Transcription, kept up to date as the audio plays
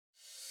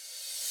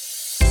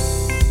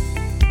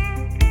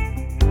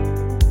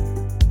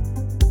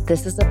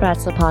This is the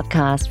Pretzel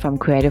Podcast from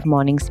Creative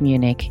Mornings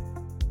Munich.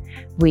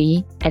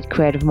 We at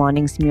Creative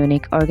Mornings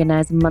Munich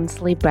organize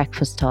monthly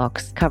breakfast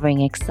talks covering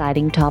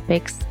exciting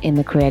topics in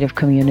the creative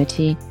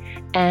community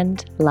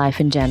and life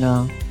in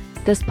general.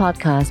 This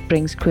podcast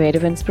brings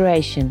creative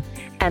inspiration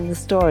and the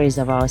stories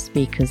of our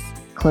speakers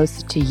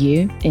closer to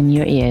you in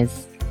your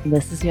ears.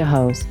 This is your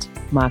host,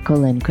 Marco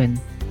Lindgren.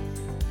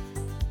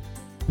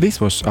 This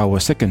was our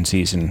second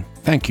season.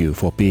 Thank you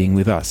for being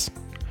with us.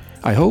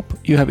 I hope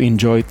you have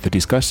enjoyed the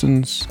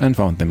discussions and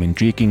found them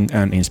intriguing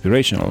and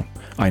inspirational.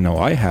 I know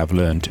I have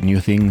learned new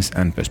things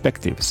and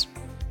perspectives.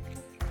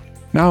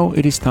 Now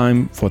it is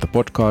time for the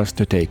podcast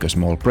to take a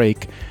small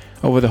break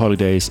over the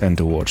holidays and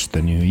towards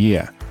the new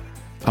year.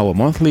 Our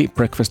monthly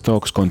breakfast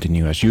talks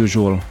continue as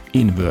usual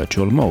in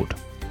virtual mode.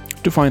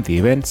 To find the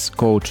events,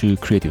 go to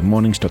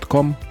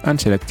creativemornings.com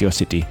and select your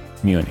city,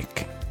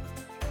 Munich.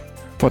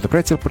 For the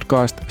Pretzel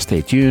Podcast,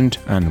 stay tuned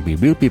and we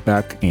will be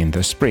back in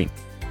the spring.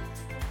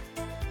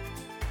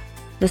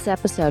 This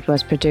episode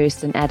was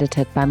produced and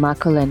edited by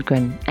Marco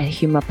Lindgren at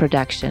Humor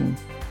Production.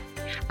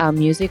 Our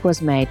music was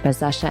made by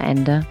Sasha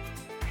Ender.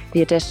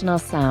 The additional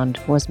sound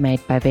was made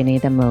by Vinny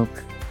the Moog.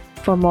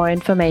 For more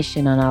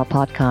information on our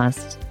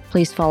podcast,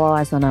 please follow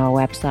us on our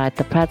website,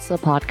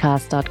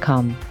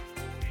 thepretzelpodcast.com.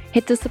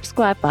 Hit the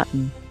subscribe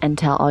button and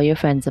tell all your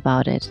friends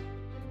about it.